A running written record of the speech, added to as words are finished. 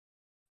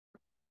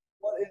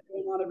What is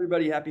going on,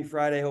 everybody? Happy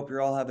Friday. Hope you're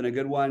all having a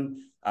good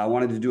one. I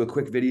wanted to do a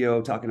quick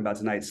video talking about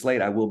tonight's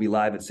slate. I will be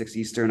live at 6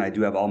 Eastern. I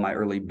do have all my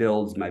early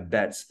builds, my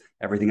bets,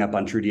 everything up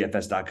on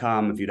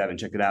TrueDFS.com. If you haven't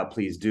checked it out,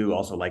 please do.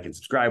 Also like and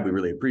subscribe. We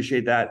really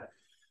appreciate that.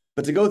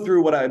 But to go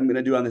through what I'm going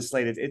to do on this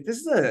slate, this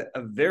is a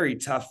very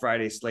tough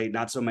Friday slate.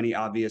 Not so many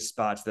obvious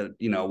spots that,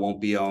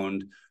 won't be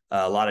owned.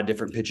 A lot of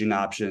different pitching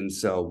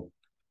options. So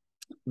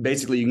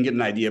basically, you can get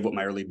an idea of what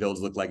my early builds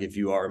look like if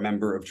you are a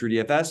member of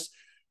TrueDFS.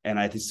 And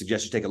I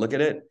suggest you take a look at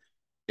it.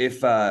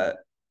 If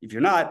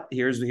you're not,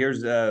 here's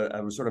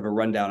a sort of a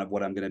rundown of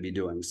what I'm going to be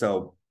doing.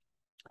 So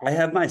I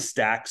have my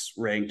stacks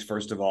ranked.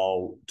 First of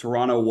all,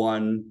 Toronto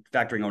 1,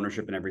 factoring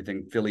ownership and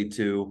everything. Philly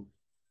 2.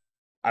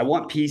 I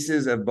want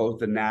pieces of both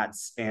the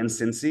Nats and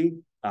Cincy.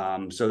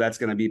 So that's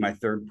going to be my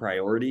third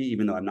priority,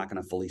 even though I'm not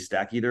going to fully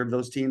stack either of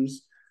those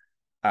teams.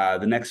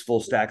 The next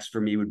full stacks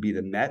for me would be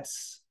the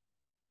Mets.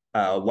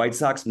 White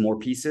Sox, more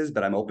pieces,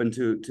 but I'm open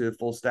to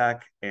full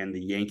stack. And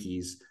the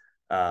Yankees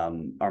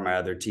are my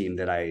other team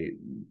that I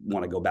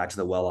want to go back to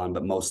the well on,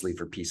 but mostly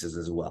for pieces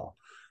as well.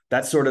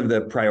 That's sort of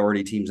the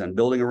priority teams I'm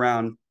building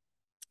around.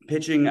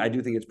 Pitching, I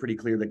do think it's pretty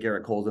clear that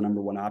Garrett Cole's the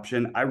number one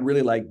option. I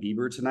really like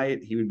Bieber tonight.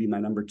 He would be my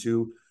number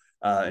 2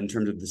 in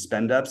terms of the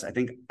spend ups. I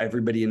think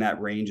everybody in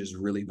that range is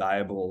really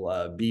viable.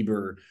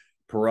 Bieber,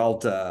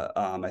 Peralta.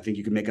 I think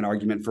you can make an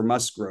argument for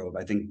Musgrove.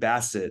 I think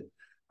Bassett.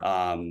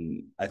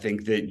 I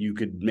think that you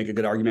could make a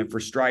good argument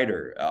for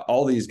Strider.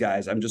 All these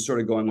guys, I'm just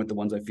sort of going with the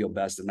ones I feel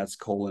best, and that's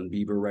Cole and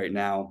Bieber right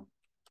now.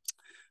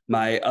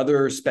 My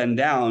other spend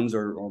downs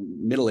or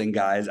middling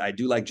guys, I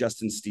do like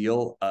Justin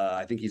Steele.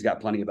 I think he's got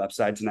plenty of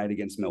upside tonight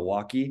against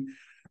Milwaukee.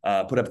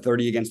 Put up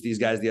 30 against these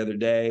guys the other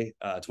day,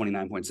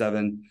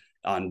 29.7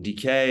 on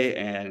DK,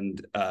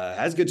 and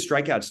has good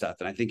strikeout stuff.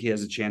 And I think he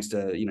has a chance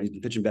to, he's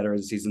been pitching better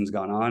as the season's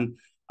gone on.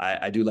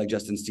 I do like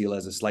Justin Steele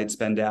as a slight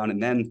spend down.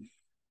 And then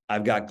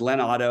I've got Glenn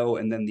Otto,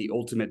 and then the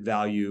ultimate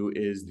value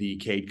is the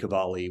Cade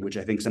Cavalli, which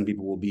I think some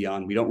people will be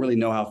on. We don't really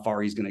know how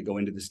far he's going to go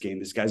into this game.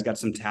 This guy's got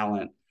some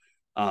talent.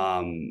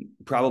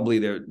 Probably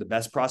the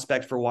best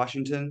prospect for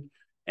Washington,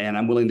 and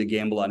I'm willing to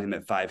gamble on him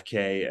at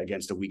 5K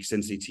against a weak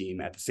Cincy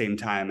team. At the same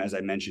time, as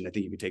I mentioned, I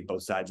think you could take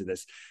both sides of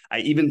this.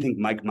 I even think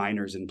Mike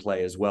Minor's in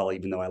play as well,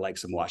 even though I like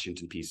some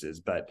Washington pieces.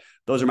 But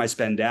those are my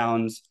spend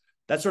downs.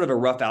 That's sort of a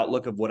rough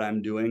outlook of what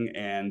I'm doing.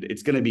 And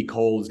it's going to be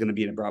Cole is going to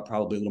be in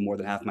probably a little more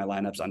than half my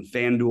lineups. On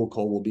FanDuel,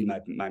 Cole will be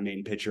my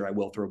main pitcher. I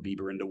will throw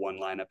Bieber into one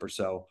lineup or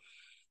so.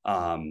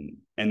 And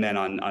then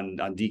on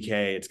DK,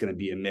 it's going to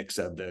be a mix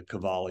of the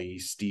Cavalli,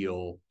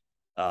 Steele,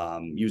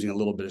 using a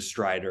little bit of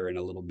Strider and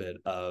a little bit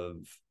of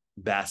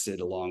Bassett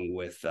along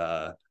with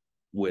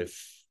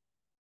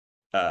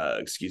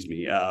excuse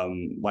me.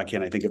 Why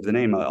can't I think of the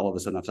name all of a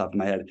sudden off the top of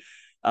my head?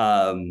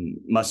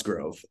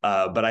 Musgrove.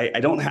 But I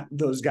don't have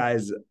those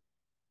guys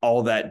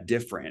all that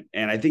different.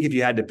 And I think if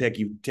you had to pick,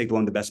 you take the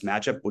one with the best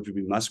matchup, which would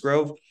be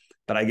Musgrove.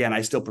 But again,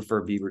 I still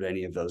prefer Bieber to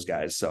any of those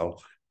guys. So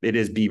it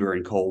is Bieber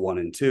and Cole 1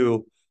 and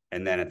 2.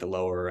 And then at the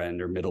lower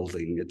end or middle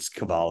thing, it's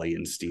Cavalli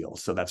and Steele.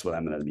 So that's what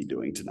I'm going to be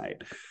doing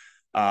tonight.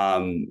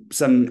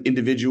 Some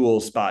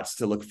individual spots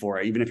to look for,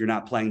 even if you're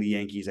not playing the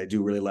Yankees. I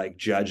do really like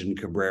Judge and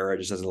Cabrera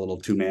just as a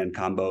little 2-man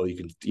combo. You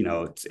can,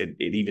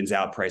 it evens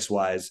out price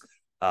wise.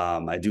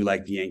 I do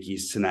like the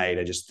Yankees tonight.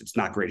 It's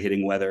not great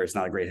hitting weather. It's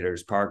not a great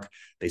hitter's park.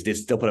 They did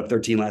still put up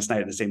 13 last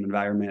night in the same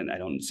environment. I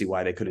don't see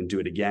why they couldn't do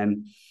it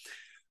again.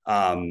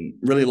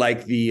 Really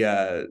like the,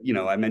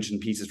 I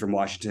mentioned pieces from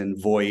Washington,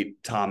 Voit,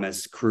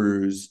 Thomas,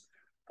 Cruz,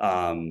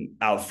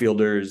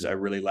 outfielders. I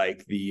really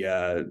like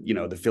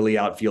the Philly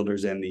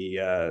outfielders and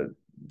the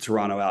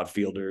Toronto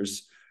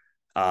outfielders.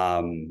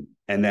 And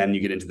then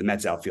you get into the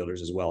Mets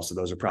outfielders as well. So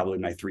those are probably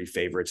my 3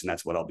 favorites, and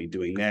that's what I'll be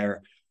doing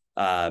there.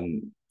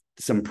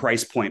 Some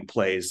price point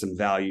plays, some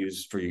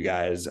values for you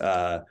guys.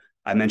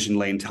 I mentioned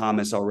Lane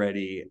Thomas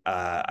already.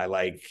 I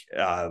like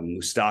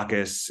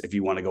Moustakas if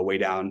you want to go way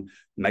down.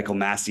 Michael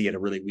Massey at a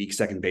really weak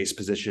second base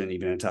position,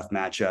 even in a tough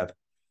matchup.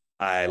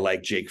 I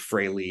like Jake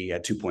Fraley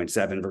at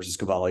 2.7 versus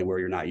Cavalli, where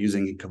you're not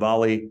using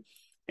Cavalli.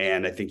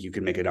 And I think you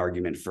can make an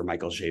argument for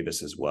Michael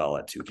Chavis as well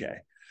at 2K.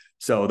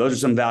 So those are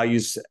some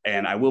values.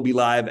 And I will be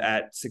live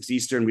at 6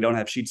 Eastern. We don't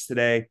have sheets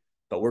today,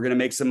 but we're going to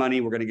make some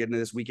money. We're going to get into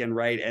this weekend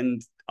right,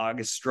 and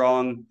August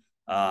strong.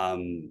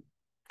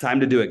 Time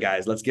to do it,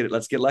 guys. Let's get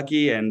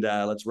lucky, and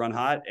let's run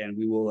hot, and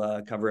we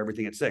will cover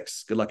everything at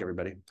 6. Good luck,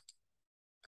 everybody.